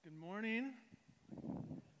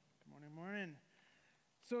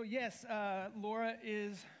So yes, Laura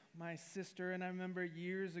is my sister, and I remember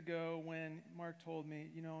years ago when Mark told me,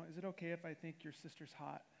 is it okay if I think your sister's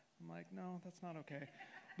hot? I'm like, no, that's not okay.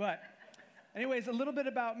 But anyways, a little bit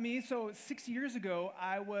about me. So 6 years ago,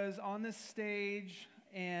 I was on this stage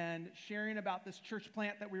and sharing about this church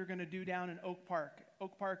plant that we were going to do down in Oak Park.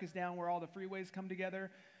 Oak Park is down where all the freeways come together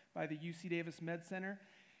by the UC Davis Med Center.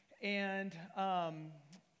 And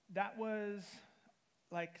that was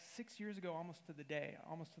like 6 years ago, almost to the day,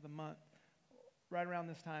 almost to the month, right around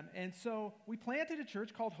this time. And so we planted a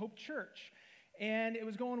church called Hope Church. And it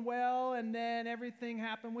was going well, and then everything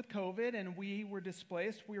happened with COVID, and we were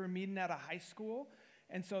displaced. We were meeting at a high school,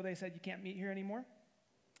 and so they said, you can't meet here anymore.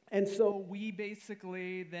 And so we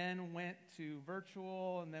basically then went to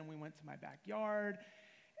virtual, and then we went to my backyard.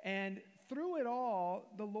 And through it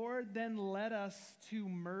all, the Lord then led us to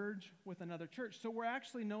merge with another church. So we're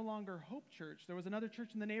actually no longer Hope Church. There was another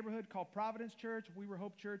church in the neighborhood called Providence Church. We were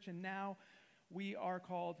Hope Church, and now we are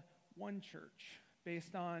called One Church,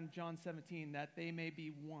 based on John 17, that they may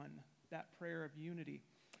be one, that prayer of unity.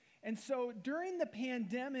 And so during the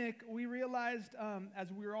pandemic, we realized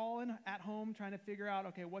as we were all at home trying to figure out,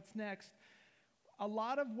 okay, what's next, a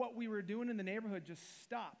lot of what we were doing in the neighborhood just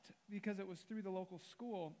stopped because it was through the local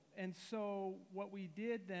school. And so what we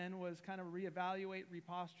did then was kind of reevaluate,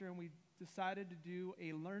 reposture, and we decided to do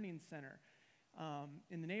a learning center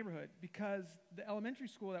in the neighborhood because the elementary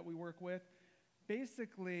school that we work with,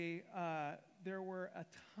 basically, there were a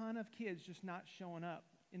ton of kids just not showing up.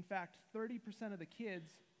 In fact, 30% of the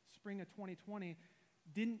kids, spring of 2020,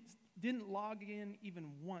 didn't log in even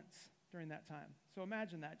once during that time. So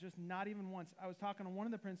imagine that, just not even once. I was talking to one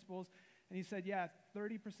of the principals, and he said, yeah,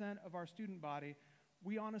 30% of our student body,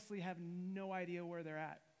 we honestly have no idea where they're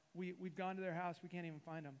at. We've gone to their house, we can't even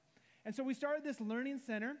find them. And so we started this learning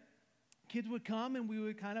center. Kids would come, and we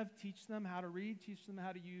would kind of teach them how to read, teach them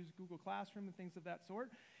how to use Google Classroom and things of that sort.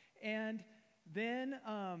 And then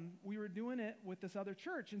we were doing it with this other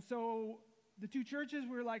church. And so the two churches,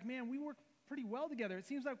 we were like, man, we work pretty well together. It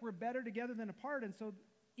seems like we're better together than apart. And so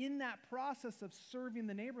in that process of serving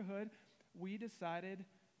the neighborhood, we decided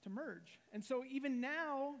to merge. And so even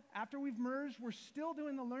now, after we've merged, we're still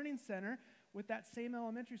doing the learning center with that same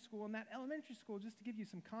elementary school. And that elementary school, just to give you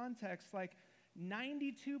some context, like 92%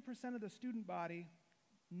 of the student body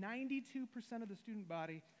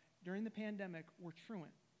during the pandemic were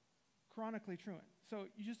truant, chronically truant. So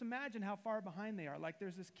you just imagine how far behind they are. Like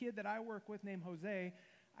there's this kid that I work with named Jose.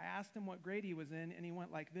 I asked him what grade he was in, and he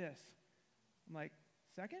went like this. I'm like,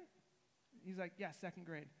 second? He's like, yeah, second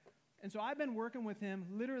grade. And so I've been working with him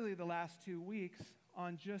literally the last 2 weeks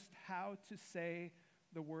on just how to say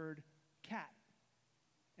the word cat.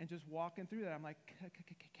 And just walking through that, I'm like,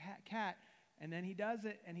 cat. And then he does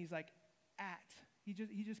it, and he's like, at. He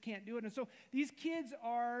just can't do it. And so these kids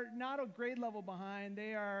are not a grade level behind.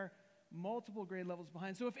 They are multiple grade levels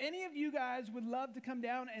behind. So if any of you guys would love to come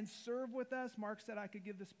down and serve with us, Mark said I could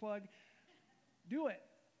give this plug, do it.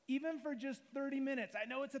 Even for just 30 minutes. I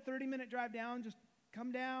know it's a 30-minute drive down. Just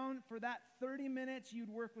come down. For that 30 minutes, you'd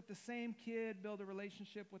work with the same kid, build a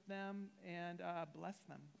relationship with them, and bless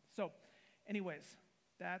them. So anyways,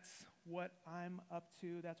 that's what I'm up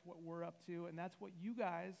to. That's what we're up to. And that's what you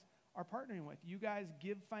guys are partnering with. You guys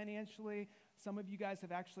give financially. Some of you guys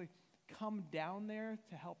have actually come down there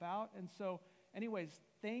to help out. And so anyways,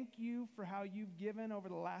 thank you for how you've given over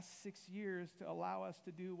the last 6 years to allow us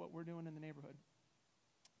to do what we're doing in the neighborhood.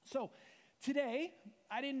 So today,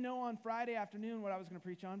 I didn't know on Friday afternoon what I was going to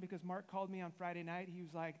preach on because Mark called me on Friday night. He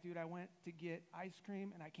was like, dude, I went to get ice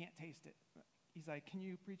cream and I can't taste it. He's like, can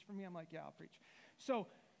you preach for me? I'm like, yeah, I'll preach. So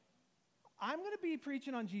I'm going to be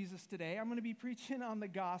preaching on Jesus today. I'm going to be preaching on the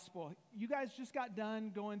gospel. You guys just got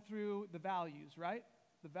done going through the values, right?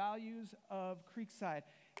 The values of Creekside.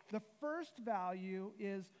 The first value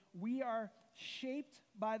is we are shaped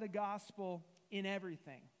by the gospel in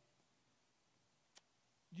everything.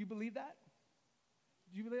 Do you believe that?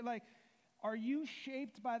 Do you believe, are you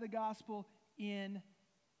shaped by the gospel in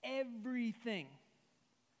everything?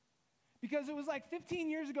 Because it was like 15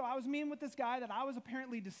 years ago, I was meeting with this guy that I was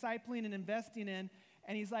apparently discipling and investing in,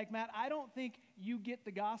 and he's like, Matt, I don't think you get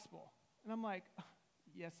the gospel. And I'm like,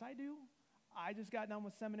 yes, I do. I just got done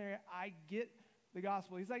with seminary. I get the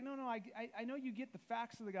gospel. He's like, no, I know you get the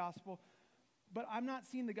facts of the gospel, but I'm not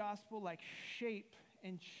seeing the gospel shape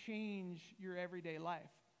and change your everyday life.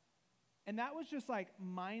 And that was just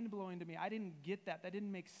mind-blowing to me. I didn't get that. That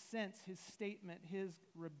didn't make sense, his statement, his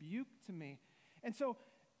rebuke to me. And so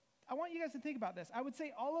I want you guys to think about this. I would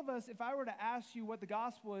say all of us, if I were to ask you what the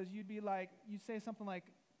gospel is, you'd say something like,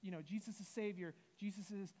 Jesus is Savior,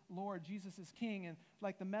 Jesus is Lord, Jesus is King, and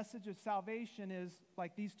like the message of salvation is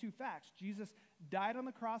like these two facts. Jesus died on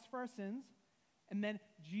the cross for our sins, and then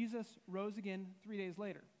Jesus rose again 3 days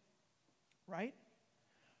later, right?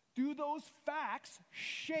 Do those facts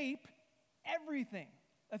shape everything?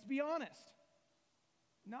 Let's be honest.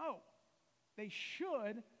 No. They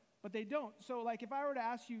should, but they don't. So like if I were to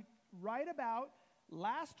ask you, write about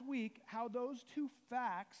last week how those two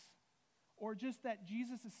facts, or just that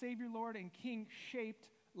Jesus is Savior, Lord, and King shaped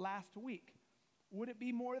last week, would it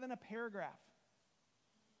be more than a paragraph?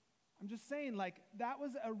 I'm just saying, like, that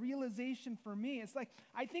was a realization for me. It's like,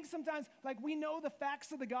 I think sometimes, like, we know the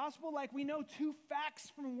facts of the gospel, like we know two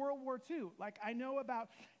facts from World War II. Like, I know about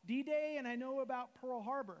D-Day and I know about Pearl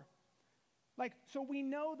Harbor. Like, so we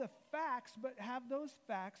know the facts, but have those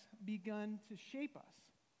facts begun to shape us?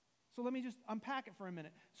 So let me just unpack it for a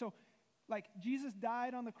minute. So, like, Jesus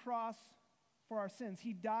died on the cross for our sins.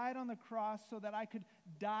 He died on the cross so that I could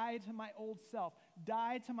die to my old self,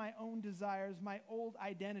 die to my own desires, my old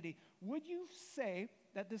identity. Would you say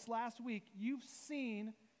that this last week you've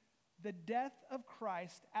seen the death of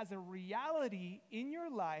Christ as a reality in your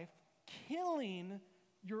life, killing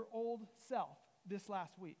your old self this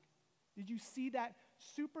last week? Did you see that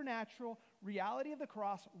supernatural reality of the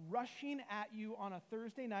cross rushing at you on a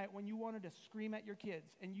Thursday night when you wanted to scream at your kids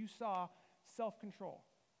and you saw self-control?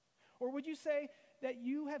 Or would you say that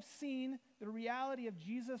you have seen the reality of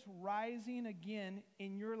Jesus rising again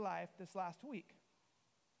in your life this last week?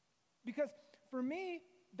 Because for me,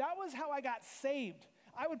 that was how I got saved.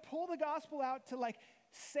 I would pull the gospel out to like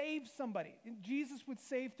save somebody. And Jesus would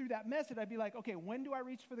save through that message. I'd be like, okay, when do I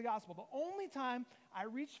reach for the gospel? The only time I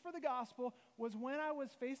reached for the gospel was when I was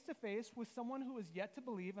face to face with someone who was yet to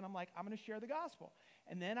believe, and I'm like, I'm going to share the gospel.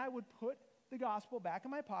 And then I would put the gospel back in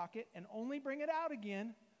my pocket and only bring it out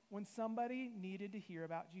again when somebody needed to hear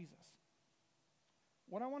about Jesus.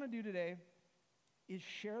 What I want to do today is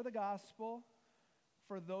share the gospel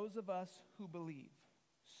for those of us who believe,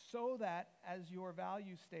 so that, as your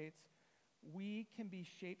value states, we can be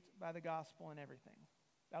shaped by the gospel in everything.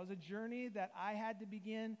 That was a journey that I had to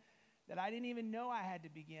begin, that I didn't even know I had to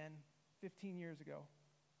begin 15 years ago,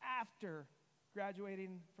 after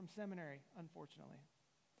graduating from seminary, unfortunately.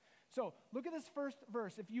 So look at this first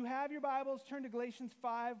verse. If you have your Bibles, turn to Galatians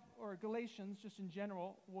 5, or Galatians just in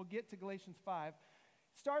general. We'll get to Galatians 5.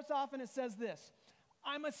 It starts off and it says this: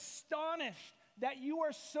 I'm astonished that you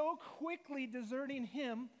are so quickly deserting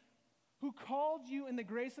him who called you in the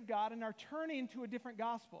grace of God and are turning to a different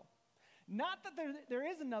gospel. Not that there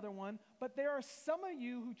is another one, but there are some of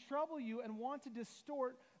you who trouble you and want to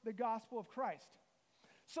distort the gospel of Christ.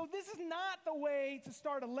 So this is not the way to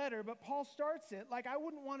start a letter, but Paul starts it like I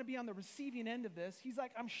wouldn't want to be on the receiving end of this. He's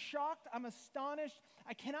like, I'm shocked, I'm astonished.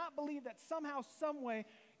 I cannot believe that somehow, some way,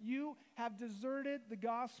 you have deserted the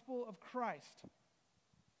gospel of Christ.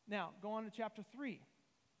 Now, go on to chapter 3.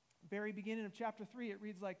 Very beginning of chapter 3, it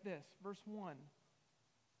reads like this, verse 1.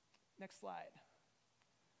 Next slide.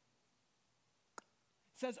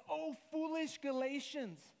 It says, "O foolish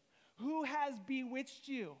Galatians, who has bewitched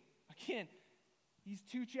you?" Again, he's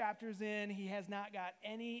 2 chapters in. He has not got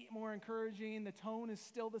any more encouraging. The tone is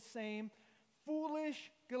still the same.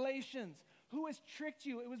 Foolish Galatians, who has tricked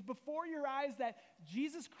you? It was before your eyes that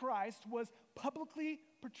Jesus Christ was publicly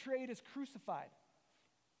portrayed as crucified.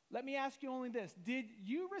 Let me ask you only this: did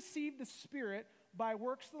you receive the Spirit by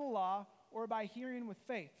works of the law or by hearing with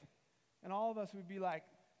faith? And all of us would be like,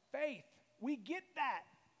 faith. We get that.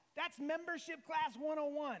 That's membership class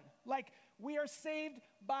 101. Like, we are saved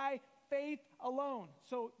by faith alone.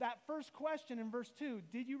 So that first question in verse 2,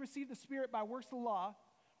 did you receive the Spirit by works of the law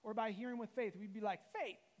or by hearing with faith? We'd be like,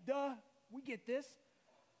 faith. Duh. We get this.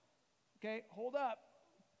 Okay, hold up.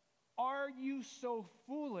 Are you so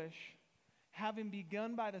foolish? Having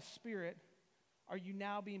begun by the Spirit, are you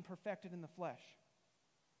now being perfected in the flesh?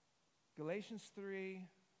 Galatians 3,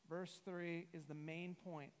 verse 3 is the main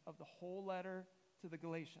point of the whole letter to the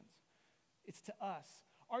Galatians. It's to us.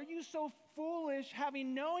 Are you so foolish,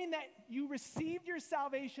 having knowing that you received your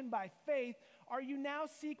salvation by faith, are you now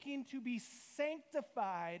seeking to be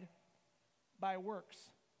sanctified by works?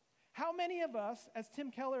 How many of us, as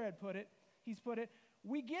Tim Keller had put it,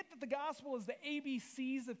 we get that the gospel is the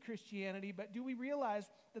ABCs of Christianity, but do we realize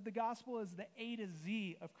that the gospel is the A to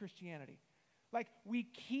Z of Christianity? Like, we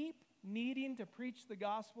keep needing to preach the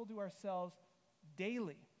gospel to ourselves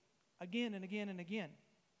daily, again and again and again.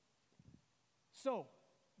 So,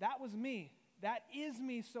 that was me. That is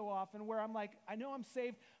me so often, where I'm like, I know I'm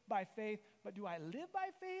saved by faith, but do I live by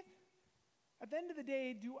faith? At the end of the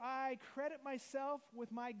day, do I credit myself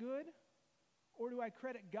with my good, or do I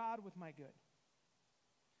credit God with my good?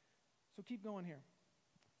 So keep going here.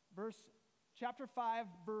 chapter 5,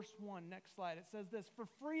 verse 1. Next slide. It says this: "For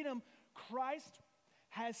freedom, Christ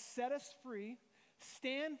has set us free.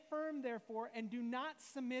 Stand firm, therefore, and do not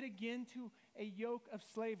submit again to a yoke of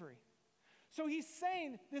slavery." So he's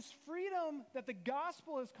saying this freedom that the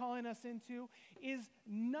gospel is calling us into is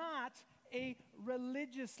not a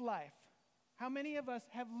religious life. How many of us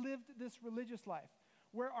have lived this religious life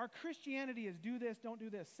where our Christianity is do this, don't do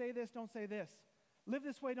this, say this, don't say this, live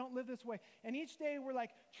this way, don't live this way. And each day we're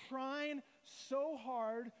like trying so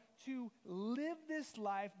hard to live this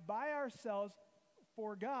life by ourselves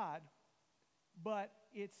for God, but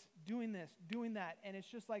it's doing this, doing that, and it's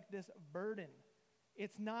just like this burden.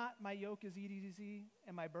 It's not my yoke is easy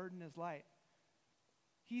and my burden is light.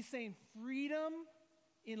 He's saying freedom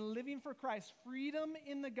in living for Christ, freedom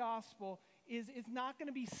in the gospel is not going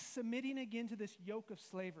to be submitting again to this yoke of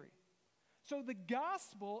slavery. So the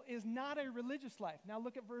gospel is not a religious life. Now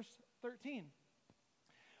look at verse 13.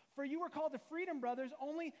 "For you were called to freedom, brothers,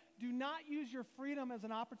 only do not use your freedom as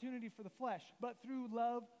an opportunity for the flesh, but through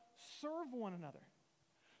love serve one another."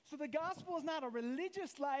 So the gospel is not a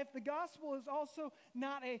religious life. The gospel is also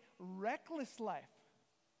not a reckless life,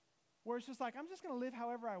 where it's just like, I'm just going to live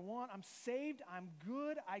however I want. I'm saved. I'm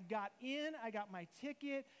good. I got in. I got my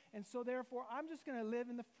ticket. And so therefore, I'm just going to live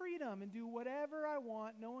in the freedom and do whatever I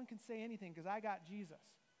want. No one can say anything because I got Jesus.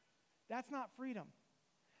 That's not freedom.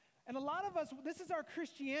 And a lot of us, this is our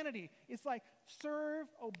Christianity. It's like serve,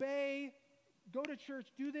 obey, go to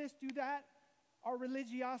church, do this, do that. Our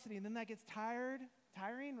religiosity. And then that gets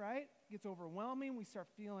tiring, right? It gets overwhelming. We start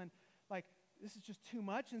feeling like this is just too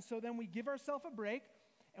much. And so then we give ourselves a break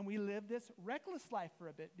and we live this reckless life for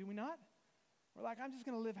a bit, do we not? We're like, I'm just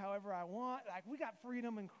going to live however I want. Like, we got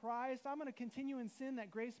freedom in Christ. I'm going to continue in sin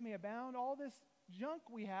that grace may abound. All this junk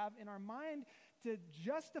we have in our mind to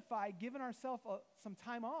justify giving ourselves some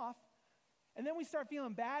time off. And then we start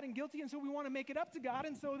feeling bad and guilty, and so we want to make it up to God,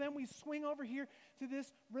 and so then we swing over here to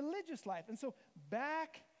this religious life. And so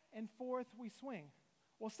back and forth we swing.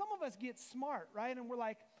 Well, some of us get smart, right? And we're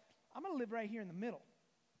like, I'm going to live right here in the middle.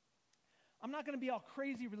 I'm not going to be all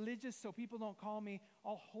crazy religious so people don't call me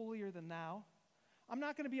all holier than thou. I'm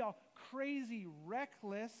not going to be all crazy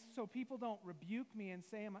reckless so people don't rebuke me and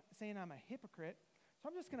saying I'm a hypocrite. So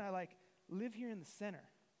I'm just going to like live here in the center.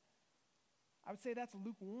 I would say that's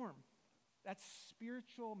lukewarm. That's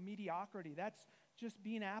spiritual mediocrity. That's just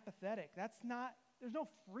being apathetic. There's no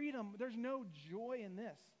freedom. There's no joy in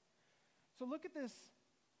this. So look at this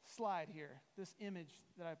slide here, this image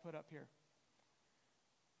that I put up here.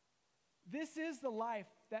 This is the life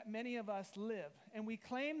that many of us live. And we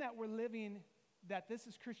claim that we're living, that this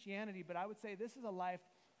is Christianity, but I would say this is a life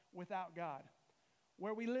without God.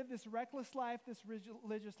 Where we live this reckless life, this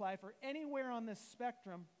religious life, or anywhere on this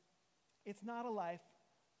spectrum, it's not a life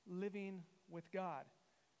living with God.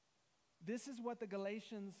 This is what the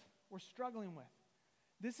Galatians were struggling with.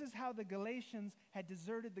 This is how the Galatians had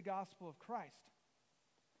deserted the gospel of Christ.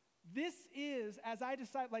 This is, as I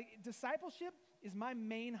decide, like discipleship is my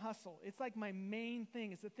main hustle. It's like my main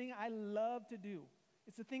thing. It's the thing I love to do.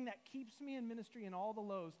 It's the thing that keeps me in ministry in all the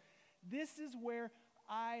lows. This is where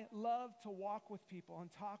I love to walk with people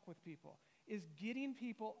and talk with people, is getting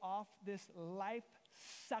people off this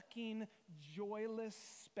life-sucking, joyless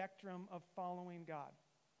spectrum of following God.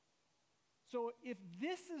 So if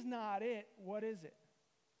this is not it, what is it?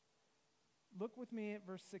 Look with me at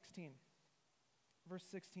verse 16. Verse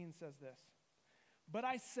 16 says this: "But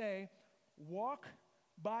I say, walk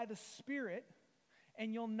by the Spirit,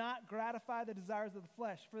 and you'll not gratify the desires of the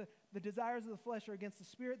flesh. For the desires of the flesh are against the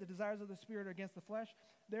Spirit, the desires of the Spirit are against the flesh.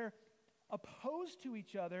 They're opposed to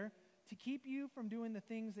each other to keep you from doing the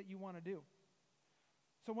things that you want to do."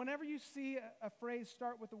 So whenever you see a phrase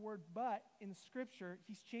start with the word "but" in Scripture,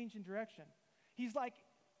 he's changing direction. He's like,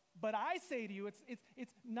 but I say to you,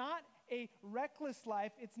 it's not a reckless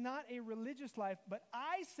life, it's not a religious life, but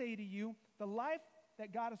I say to you, the life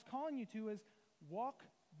that God is calling you to is walk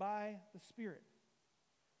by the Spirit.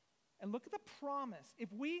 And look at the promise.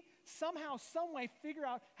 If we somehow, some way figure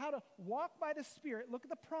out how to walk by the Spirit, look at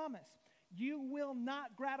the promise. You will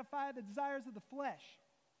not gratify the desires of the flesh.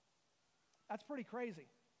 That's pretty crazy.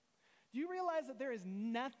 Do you realize that there is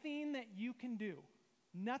nothing that you can do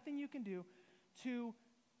to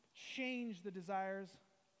change the desires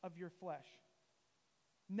of your flesh?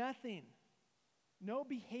 Nothing. No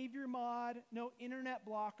behavior mod, no internet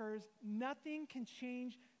blockers, nothing can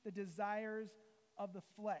change the desires of the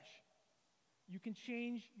flesh. You can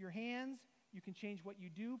change your hands, you can change what you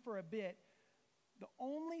do for a bit. The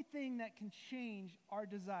only thing that can change our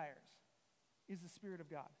desires is the Spirit of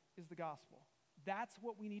God, is the gospel. That's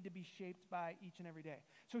what we need to be shaped by each and every day.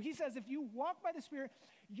 So he says, if you walk by the Spirit,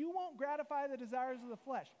 you won't gratify the desires of the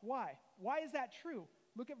flesh. Why? Why is that true?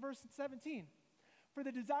 Look at verse 17. For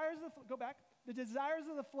the desires of the, go back, the desires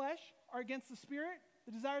of the flesh are against the Spirit.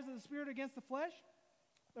 The desires of the Spirit are against the flesh.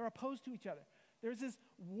 They're opposed to each other. There's this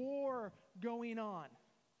war going on.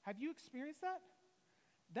 Have you experienced that?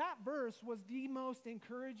 That verse was the most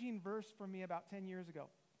encouraging verse for me about 10 years ago.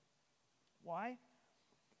 Why?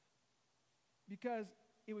 Because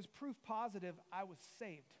it was proof positive I was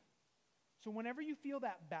saved. So whenever you feel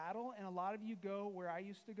that battle, and a lot of you go where I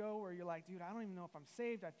used to go, where you're like, dude, I don't even know if I'm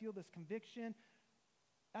saved. I feel this conviction.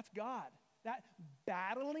 That's God. That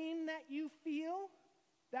battling that you feel,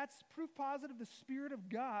 that's proof positive the Spirit of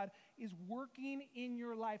God is working in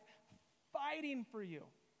your life, fighting for you.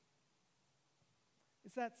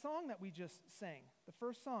 It's that song that we just sang, the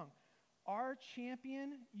first song. Our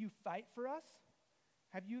champion, you fight for us.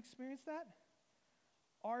 Have you experienced that?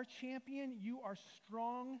 Our champion, you are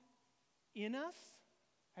strong in us.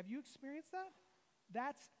 Have you experienced that?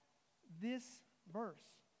 That's this verse.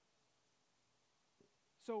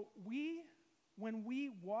 So when we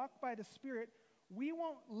walk by the Spirit, we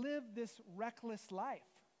won't live this reckless life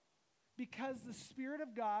because the Spirit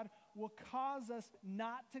of God will cause us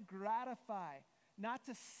not to gratify, not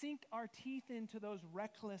to sink our teeth into those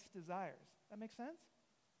reckless desires. That make sense?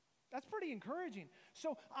 That's pretty encouraging.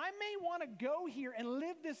 So I may want to go here and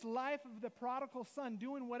live this life of the prodigal son,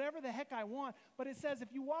 doing whatever the heck I want, but it says if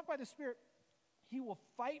you walk by the Spirit, he will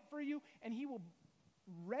fight for you and he will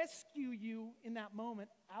rescue you in that moment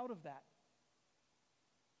out of that.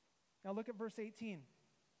 Now look at verse 18.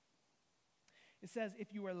 It says, if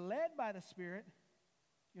you are led by the Spirit,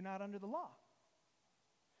 you're not under the law.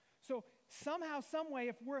 So somehow, some way,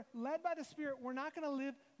 if we're led by the Spirit, we're not going to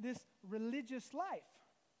live this religious life.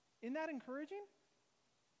 Isn't that encouraging?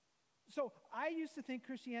 So I used to think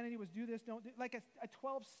Christianity was do this, don't do, like a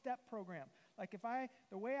 12-step program. Like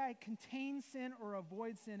the way I contain sin or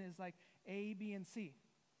avoid sin is like A, B, and C.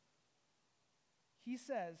 He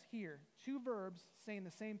says here, two verbs saying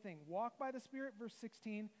the same thing. Walk by the Spirit, verse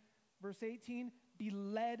 16. Verse 18, be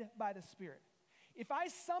led by the Spirit. If I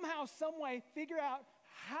somehow, some way figure out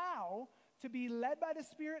how to be led by the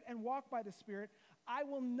Spirit and walk by the Spirit, I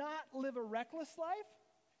will not live a reckless life,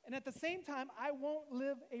 and at the same time, I won't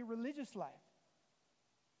live a religious life.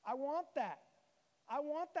 I want that. I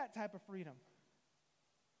want that type of freedom.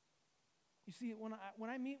 You see, when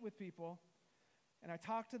I meet with people, and I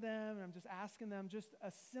talk to them, and I'm just asking them just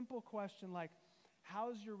a simple question like,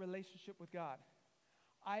 how's your relationship with God?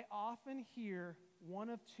 I often hear one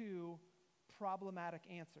of two problematic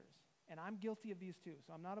answers, and I'm guilty of these too,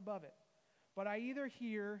 so I'm not above it. But I either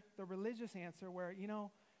hear the religious answer where,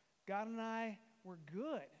 God and I, we're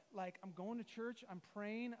good. Like, I'm going to church, I'm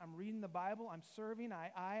praying, I'm reading the Bible, I'm serving,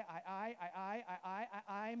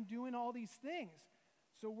 I'm doing all these things.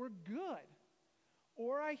 So we're good.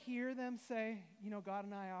 Or I hear them say, God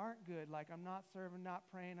and I aren't good. Like, I'm not serving, not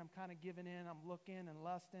praying, I'm kind of giving in, I'm looking and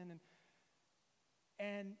lusting.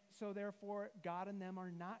 And so therefore, God and them are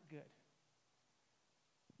not good.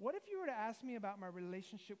 What if you were to ask me about my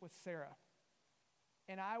relationship with Sarah,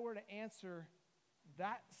 and I were to answer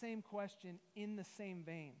that same question in the same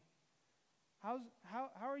vein? How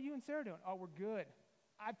are you and Sarah doing? Oh, we're good.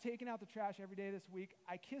 I've taken out the trash every day this week.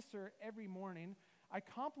 I kiss her every morning. I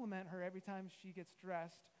compliment her every time she gets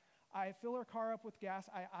dressed. I fill her car up with gas.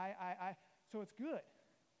 So it's good.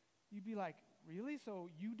 You'd be like, really? So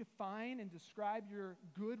you define and describe your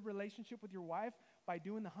good relationship with your wife by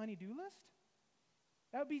doing the honey-do list?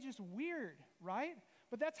 That would be just weird, right?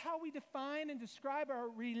 But that's how we define and describe our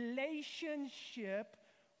relationship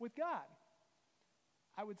with God.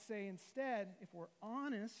 I would say instead, if we're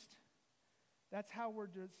honest, that's how we're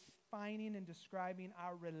defining and describing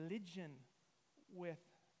our religion with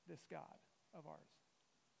this God of ours.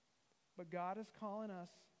 But God is calling us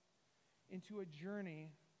into a journey,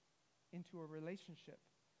 into a relationship.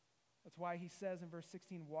 That's why he says in verse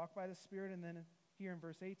 16, walk by the Spirit, and then here in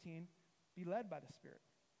verse 18, be led by the Spirit.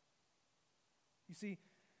 You see,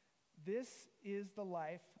 this is the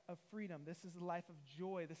life of freedom. This is the life of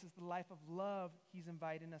joy. This is the life of love he's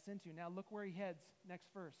inviting us into. Now look where he heads. Next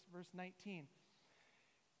verse 19.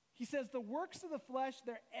 He says, the works of the flesh,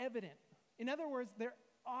 they're evident. In other words, they're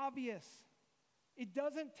obvious. It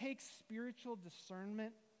doesn't take spiritual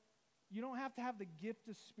discernment. You don't have to have the gift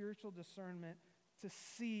of spiritual discernment to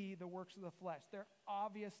see the works of the flesh. They're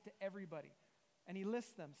obvious to everybody. And he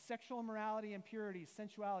lists them: sexual immorality, impurity,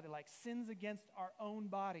 sensuality, like sins against our own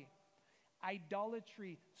body,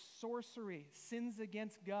 idolatry, sorcery, sins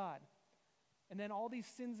against God. And then all these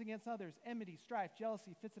sins against others, enmity, strife,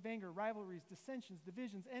 jealousy, fits of anger, rivalries, dissensions,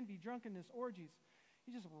 divisions, envy, drunkenness, orgies.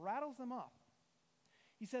 He just rattles them off.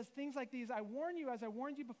 He says things like these, I warn you, as I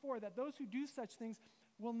warned you before, that those who do such things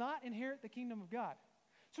will not inherit the kingdom of God.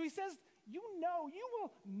 So he says, you will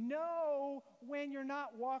know when you're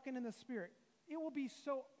not walking in the Spirit. It will be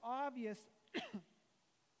so obvious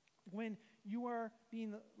when you are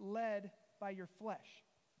being led by your flesh.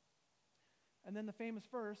 And then the famous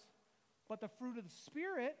verse, but the fruit of the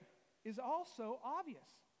Spirit is also obvious.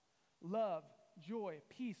 Love, joy,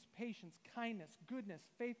 peace, patience, kindness, goodness,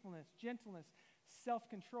 faithfulness, gentleness,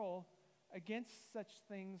 self-control. Against such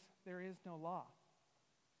things there is no law.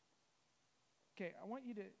 Okay, I want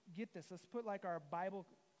you to get this. Let's put like our Bible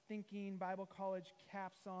thinking, Bible college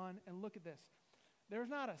caps on and look at this. There's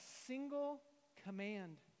not a single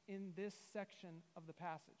command in this section of the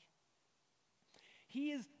passage.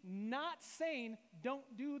 He is not saying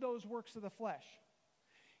don't do those works of the flesh.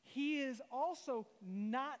 He is also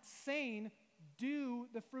not saying do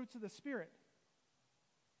the fruits of the Spirit.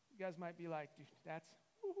 You guys might be like, dude, that's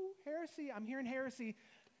heresy. I'm hearing heresy.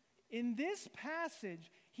 In this passage,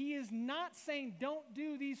 he is not saying don't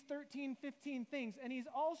do these 13, 15 things. And he's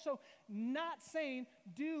also not saying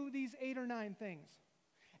do these 8 or 9 things.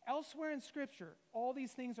 Elsewhere in Scripture, all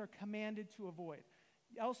these things are commanded to avoid.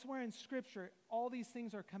 Elsewhere in Scripture, all these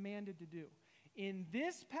things are commanded to do. In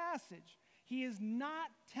this passage, he is not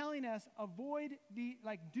telling us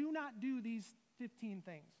do not do these 15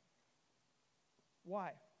 things.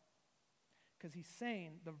 Why? Because he's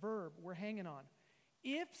saying the verb we're hanging on.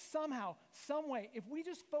 If somehow, some way, if we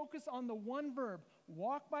just focus on the one verb,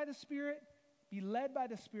 walk by the Spirit, be led by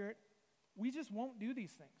the Spirit, we just won't do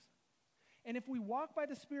these things. And if we walk by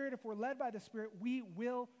the Spirit, if we're led by the Spirit, we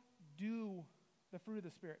will do the fruit of the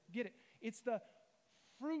Spirit. Get it? It's the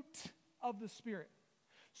fruit of the Spirit.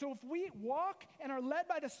 So if we walk and are led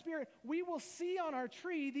by the Spirit, we will see on our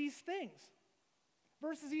tree these things.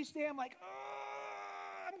 Versus each day I'm like,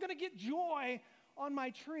 I'm going to get joy on my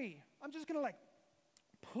tree. I'm just going to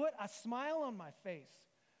put a smile on my face.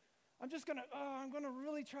 I'm going to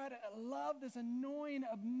really try to love this annoying,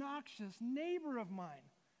 obnoxious neighbor of mine.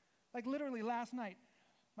 Like literally last night,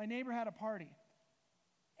 my neighbor had a party,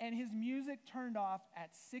 and his music turned off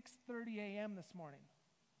at 6:30 a.m. this morning.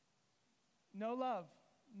 No love,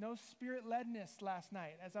 no spirit-ledness last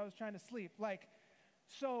night as I was trying to sleep.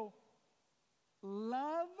 So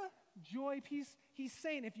love, joy, peace. He's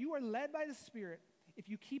saying if you are led by the Spirit, if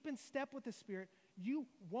you keep in step with the Spirit, you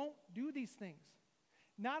won't do these things.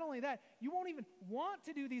 Not only that, you won't even want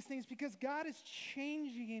to do these things because God is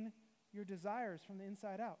changing your desires from the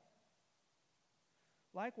inside out.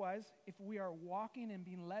 Likewise, if we are walking and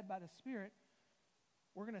being led by the Spirit,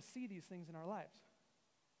 we're going to see these things in our lives.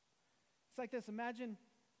 It's like this. Imagine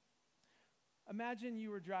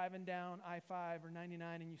you were driving down I-5 or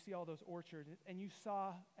 99 and you see all those orchards and you saw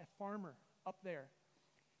a farmer up there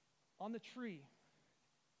on the tree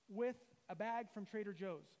with a bag from Trader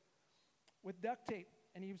Joe's with duct tape,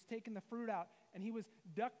 and he was taking the fruit out and he was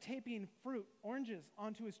duct taping fruit, oranges,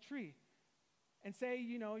 onto his tree. And say,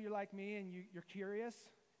 you're like me and you're curious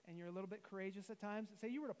and you're a little bit courageous at times. Say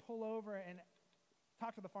you were to pull over and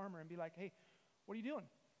talk to the farmer and be like, hey, what are you doing?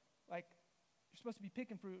 You're supposed to be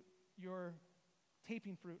picking fruit. You're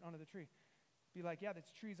taping fruit onto the tree. Be like, yeah,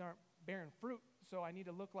 these trees aren't bearing fruit, so I need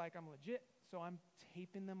to look like I'm legit, so I'm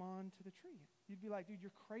taping them onto the tree. You'd be like, dude,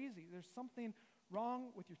 you're crazy. There's something wrong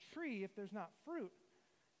with your tree if there's not fruit.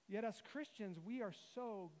 Yet us Christians, we are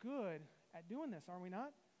so good at doing this, are we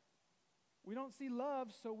not? We don't see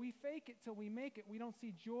love, so we fake it till we make it. We don't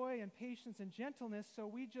see joy and patience and gentleness, so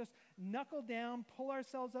we just knuckle down, pull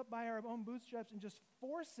ourselves up by our own bootstraps, and just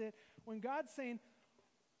force it when God's saying,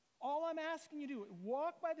 all I'm asking you to do,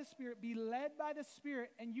 walk by the Spirit, be led by the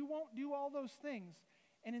Spirit, and you won't do all those things.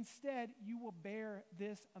 And instead, you will bear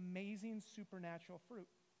this amazing supernatural fruit.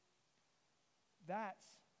 That's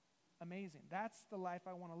amazing. That's the life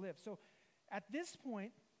I want to live. So at this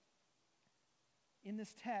point, in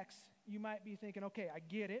this text, you might be thinking, okay, I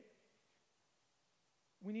get it.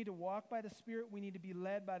 We need to walk by the Spirit. We need to be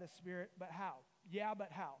led by the Spirit. But how? Yeah,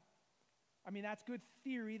 but how? I mean, that's good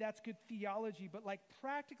theory. That's good theology. But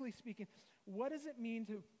practically speaking, what does it mean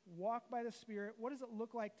to walk by the Spirit? What does it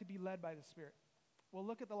look like to be led by the Spirit? Well,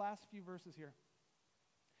 look at the last few verses here.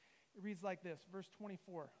 It reads like this, verse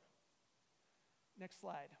 24. Next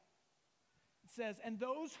slide. It says, and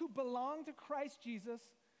those who belong to Christ Jesus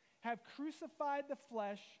have crucified the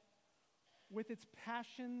flesh with its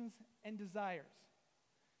passions and desires.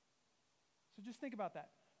 So just think about that.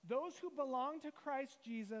 Those who belong to Christ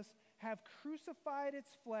Jesus have crucified its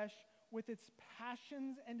flesh with its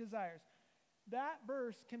passions and desires. that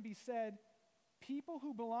verse can be said, people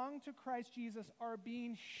who belong to Christ Jesus are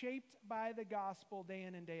being shaped by the gospel day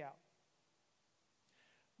in and day out.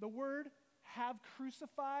 The word have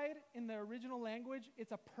crucified in the original language,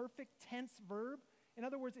 it's a perfect tense verb. In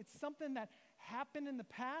other words, it's something that happened in the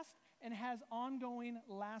past and has ongoing,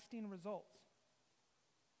 lasting results.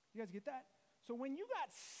 You guys get that? So when you got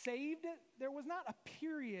saved, there was not a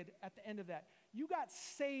period at the end of that. You got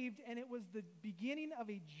saved, and it was the beginning of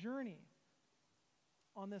a journey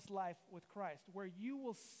on this life with Christ, where you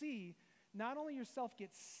will see not only yourself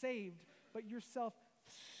get saved, but yourself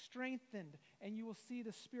strengthened, and you will see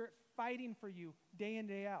the Spirit fighting for you day in,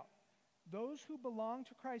 day out. Those who belong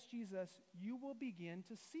to Christ Jesus, you will begin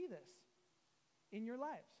to see this in your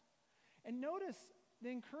lives. And notice the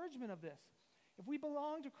encouragement of this. If we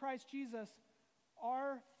belong to Christ Jesus,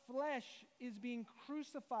 our flesh is being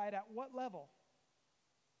crucified at what level?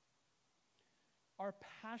 Our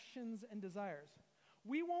passions and desires.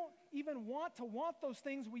 We won't even want those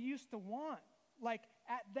things we used to want, like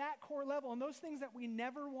at that core level. And those things that we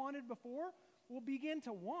never wanted before, we'll begin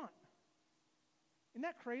to want. Isn't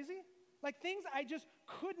that crazy? Like things I just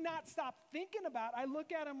could not stop thinking about. I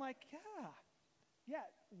look at them like, yeah,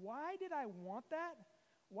 why did I want that?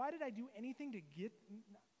 Why did I do anything to get?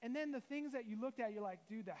 And then the things that you looked at, you're like,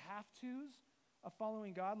 dude, the have-tos of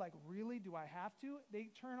following God, like really, do I have to? They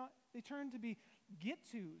turn to be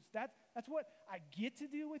get-tos. That's what I get to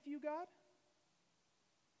do with you, God.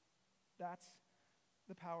 That's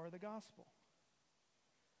the power of the gospel.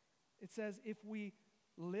 It says if we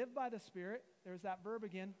live by the Spirit, there's that verb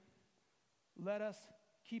again, let us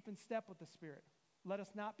keep in step with the Spirit. Let us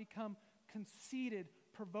not become conceited,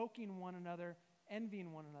 provoking one another,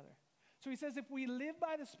 envying one another. So he says if we live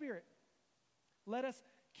by the Spirit, let us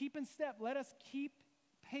keep in step. Let us keep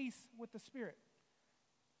pace with the Spirit.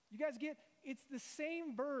 You guys get, it's the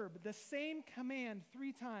same verb, the same command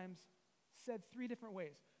 3 times, said 3 different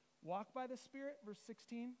ways. Walk by the Spirit, verse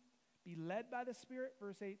 16. Be led by the Spirit,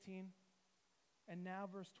 verse 18. And now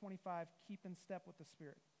verse 25, keep in step with the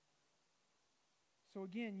Spirit. So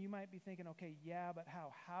again, you might be thinking, okay, yeah, but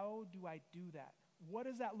how? How do I do that? What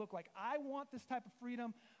does that look like? I want this type of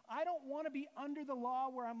freedom. I don't want to be under the law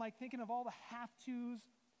where I'm like thinking of all the have-tos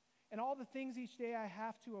and all the things each day I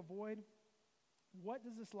have to avoid. What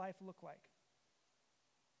does this life look like?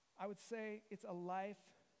 I would say it's a life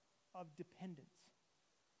of dependence.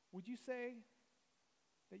 Would you say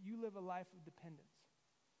that you live a life of dependence?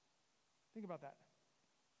 Think about that.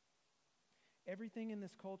 Everything in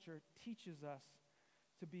this culture teaches us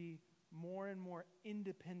to be more and more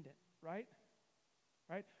independent, right?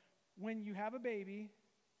 Right? When you have a baby,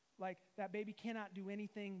 like that baby cannot do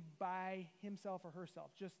anything by himself or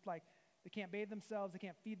herself. Just like they can't bathe themselves, they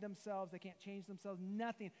can't feed themselves, they can't change themselves,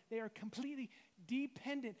 nothing. They are completely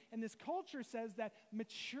dependent. And this culture says that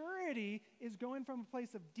maturity is going from a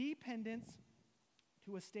place of dependence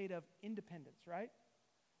to a state of independence, right?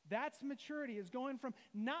 That's maturity, is going from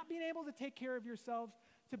not being able to take care of yourselves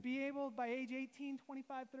to be able, by age 18,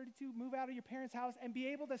 25, 32, move out of your parents' house and be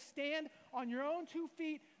able to stand on your own 2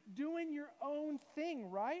 feet doing your own thing,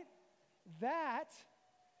 right? That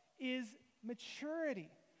is maturity.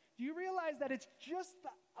 Do you realize that it's just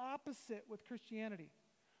the opposite with Christianity?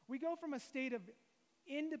 We go from a state of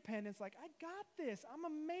independence, like, I got this, I'm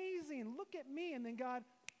amazing, look at me, and then God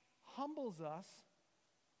humbles us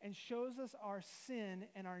and shows us our sin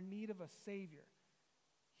and our need of a Savior.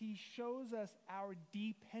 He shows us our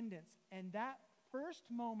dependence, and that first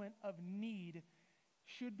moment of need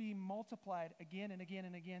should be multiplied again and again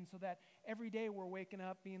and again, so that every day we're waking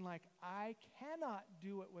up being like, I cannot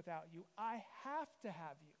do it without you. I have to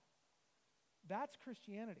have you. That's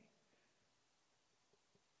Christianity.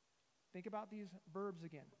 Think about these verbs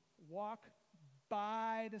again. Walk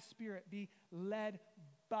by the Spirit. Be led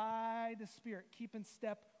by the Spirit. Keep in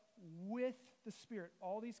step with the Spirit.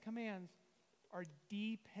 All these commands are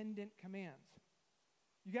dependent commands.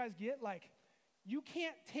 You guys get, like, you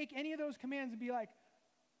can't take any of those commands and be like,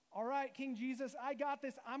 all right, King Jesus, I got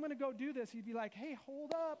this. I'm going to go do this. He'd be like, hey,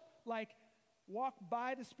 hold up. Like, walk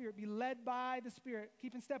by the Spirit. Be led by the Spirit.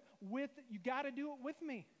 Keep in step with, you got to do it with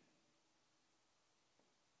me.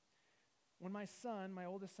 When my son, my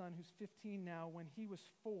oldest son, who's 15 now, when he was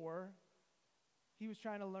 4, he was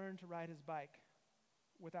trying to learn to ride his bike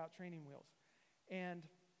without training wheels. And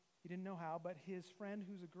he didn't know how, but his friend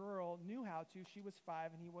who's a girl knew how to. She was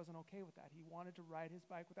 5, and he wasn't okay with that. He wanted to ride his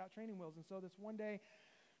bike without training wheels. And so this one day,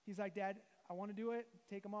 he's like, Dad, I want to do it.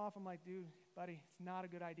 Take them off. I'm like, dude, buddy, it's not a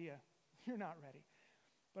good idea. You're not ready.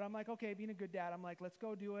 But I'm like, okay, being a good dad, I'm like, let's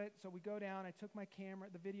go do it. So we go down. I took my camera,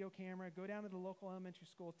 the video camera, go down to the local elementary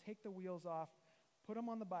school, take the wheels off, put them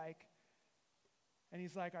on the bike, And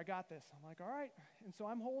he's like, I got this. I'm like, all right. And so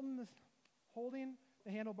I'm holding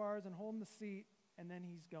the handlebars and holding the seat, and then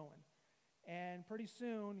he's going. And pretty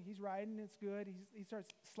soon, he's riding, it's good. He starts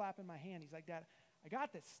slapping my hand. He's like, Dad, I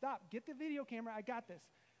got this. Stop. Get the video camera. I got this.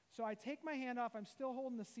 So I take my hand off. I'm still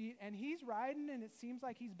holding the seat, and he's riding, and it seems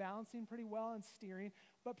like he's balancing pretty well and steering.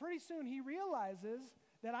 But pretty soon, he realizes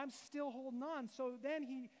that I'm still holding on. So then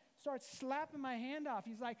he starts slapping my hand off.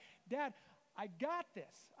 He's like, Dad, I got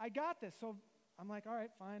this. I got this. So I'm like, all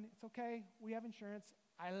right, fine. It's okay. We have insurance.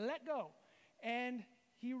 I let go. And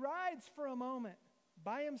he rides for a moment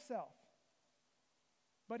by himself.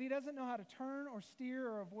 But he doesn't know how to turn or steer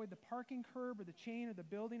or avoid the parking curb or the chain or the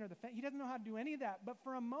building or the fence. He doesn't know how to do any of that. But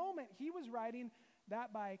for a moment, he was riding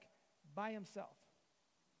that bike by himself.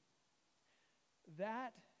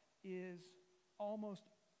 That is almost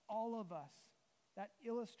all of us. That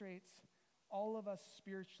illustrates all of us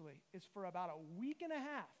spiritually. Is for about a week and a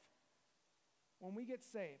half, when we get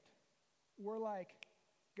saved, we're like,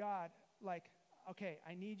 God, like, okay,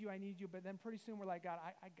 I need you. But then pretty soon we're like, God,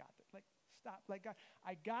 I got this. Like, stop. Like, God,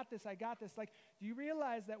 I got this. Like, do you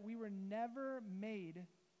realize that we were never made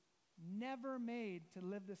to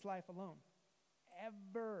live this life alone?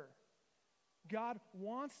 Ever. God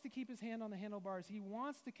wants to keep his hand on the handlebars. He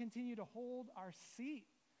wants to continue to hold our seat.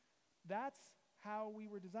 That's how we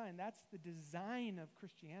were designed. That's the design of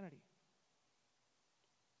Christianity.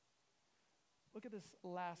 Look at this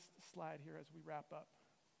last slide here as we wrap up.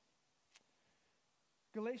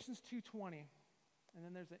 Galatians 2:20. And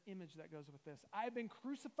then there's an image that goes with this. I've been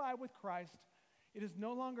crucified with Christ. It is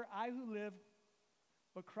no longer I who live,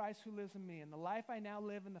 but Christ who lives in me. And the life I now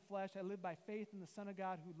live in the flesh, I live by faith in the Son of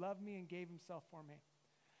God who loved me and gave himself for me.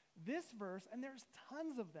 This verse, and there's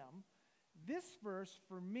tons of them, this verse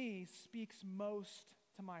for me speaks most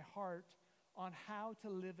to my heart on how to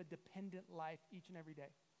live a dependent life each and every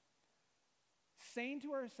day. Saying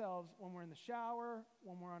to ourselves when we're in the shower,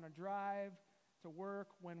 when we're on a drive to work,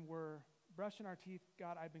 when we're brushing our teeth,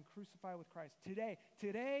 God, I've been crucified with Christ.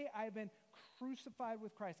 Today I've been crucified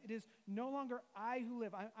with Christ. It is no longer I who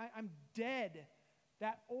live. I'm dead.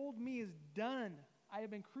 That old me is done. I have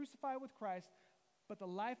been crucified with Christ, but the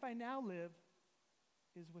life I now live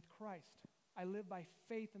is with Christ. I live by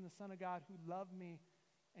faith in the Son of God who loved me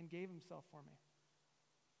and gave himself for me.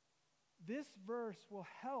 This verse will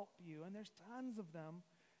help you, and there's tons of them,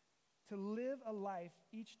 to live a life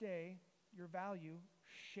each day, your value,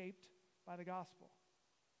 shaped by the gospel.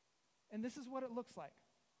 And this is what it looks like.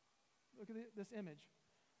 Look at this image.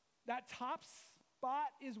 That top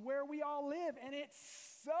spot is where we all live, and it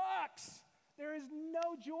sucks. There is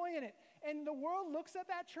no joy in it. And the world looks at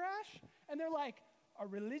that trash, and they're like, a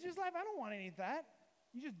religious life? I don't want any of that.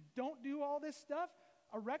 You just don't do all this stuff.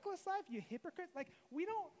 A reckless life? You hypocrite? Like, we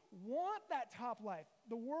don't want that top life.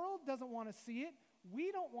 The world doesn't want to see it.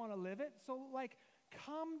 We don't want to live it. So, like,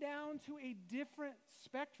 come down to a different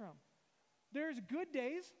spectrum. There's good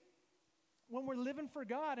days when we're living for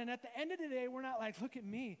God, and at the end of the day, we're not like, look at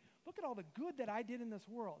me. Look at all the good that I did in this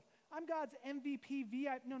world. I'm God's MVP,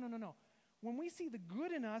 VIP. No. When we see the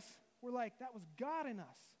good in us, we're like, that was God in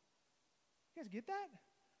us. You guys get that?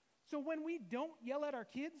 So when we don't yell at our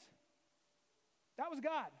kids, that was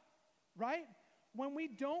God, right? When we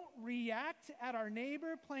don't react at our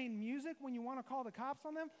neighbor playing music when you want to call the cops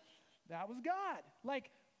on them, that was God.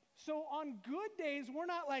 Like, so on good days, we're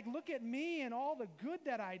not like, look at me and all the good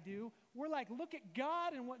that I do. We're like, look at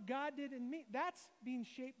God and what God did in me. That's being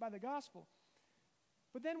shaped by the gospel.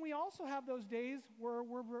 But then we also have those days where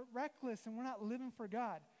we're reckless and we're not living for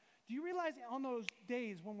God. Do you realize on those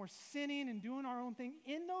days when we're sinning and doing our own thing,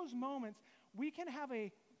 in those moments, we can have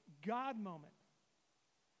a God moment.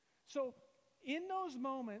 So in those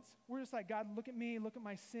moments, we're just like, God, look at me, look at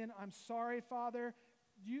my sin. I'm sorry, Father.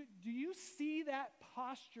 Do you see that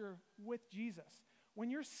posture with Jesus? When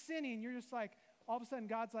you're sinning, you're just like, all of a sudden,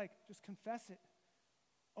 God's like, just confess it.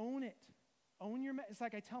 Own it. Own your mess. It's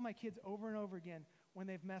like I tell my kids over and over again when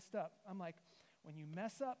they've messed up. I'm like, when you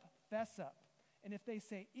mess up, fess up. And if they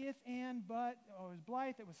say if, and, but, oh, it was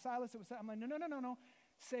Blythe, it was Silas, it was, I'm like, no.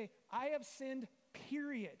 Say, I have sinned,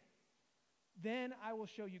 period. Then I will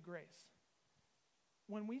show you grace.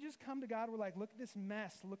 When we just come to God, we're like, look at this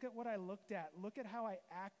mess. Look at what I looked at. Look at how I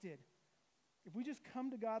acted. If we just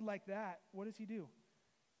come to God like that, what does he do?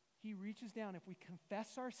 He reaches down. If we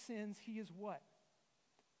confess our sins, he is what?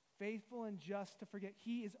 Faithful and just to forget.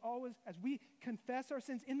 He is always, as we confess our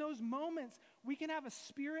sins, in those moments, we can have a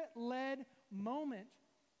spirit-led moment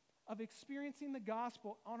of experiencing the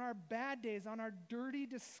gospel on our bad days, on our dirty,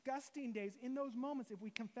 disgusting days. In those moments, if we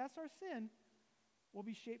confess our sin, we'll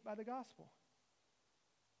be shaped by the gospel.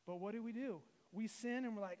 But what do? we sin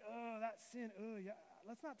and we're like, oh, that sin, oh, yeah.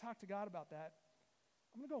 Let's not talk to God about that.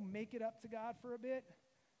 I'm going to go make it up to God for a bit,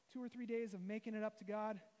 2 or 3 days of making it up to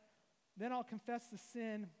God. Then I'll confess the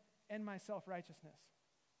sin and my self-righteousness.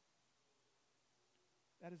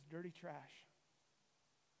 That is dirty trash.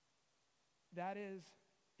 That is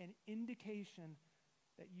an indication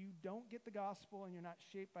that you don't get the gospel and you're not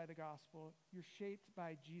shaped by the gospel. You're shaped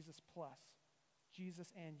by Jesus plus,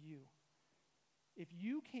 Jesus and you. If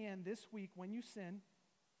you can this week when you sin,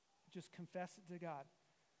 just confess it to God.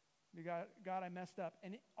 God, I messed up.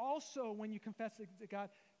 And also when you confess it to God,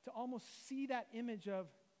 to almost see that image of,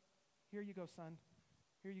 here you go, son.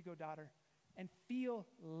 Here you go, daughter. And feel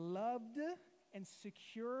loved and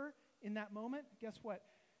secure in that moment. Guess what?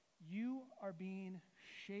 You are being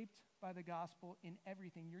shaped by the gospel in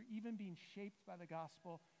everything. You're even being shaped by the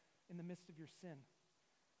gospel in the midst of your sin.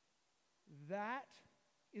 That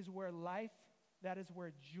is where life, that is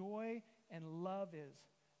where joy and love is.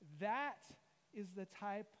 That is the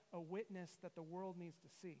type of witness that the world needs to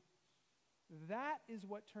see. That is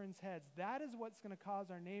what turns heads. That is what's going to cause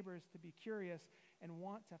our neighbors to be curious and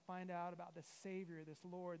want to find out about this Savior, this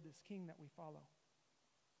Lord, this King that we follow.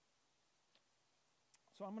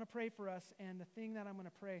 So I'm going to pray for us, and the thing that I'm going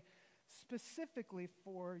to pray specifically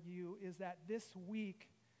for you is that this week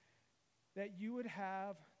that you would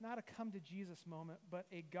have not a come to Jesus moment, but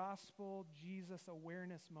a gospel Jesus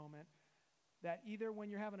awareness moment, that either when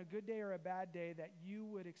you're having a good day or a bad day, that you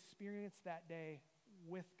would experience that day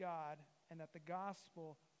with God and that the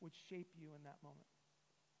gospel would shape you in that moment.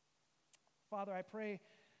 Father, I pray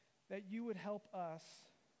that you would help us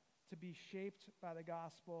to be shaped by the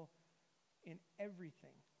gospel in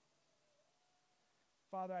everything.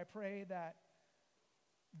 Father, I pray that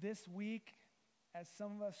this week, as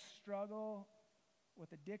some of us struggle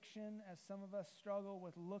with addiction, as some of us struggle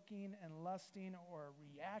with looking and lusting or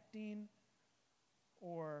reacting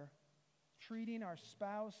or treating our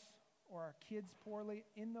spouse or our kids poorly,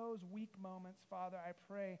 in those weak moments, Father, I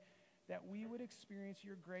pray that we would experience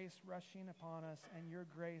your grace rushing upon us and your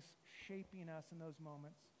grace shaping us in those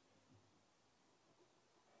moments.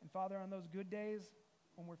 And Father, on those good days,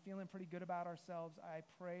 when we're feeling pretty good about ourselves, I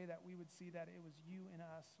pray that we would see that it was you in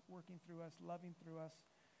us, working through us, loving through us,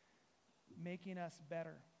 making us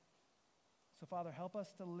better. So Father, help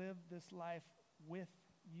us to live this life with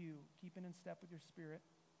you, keeping in step with your Spirit.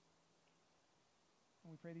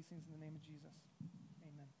 And we pray these things in the name of Jesus.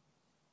 Amen.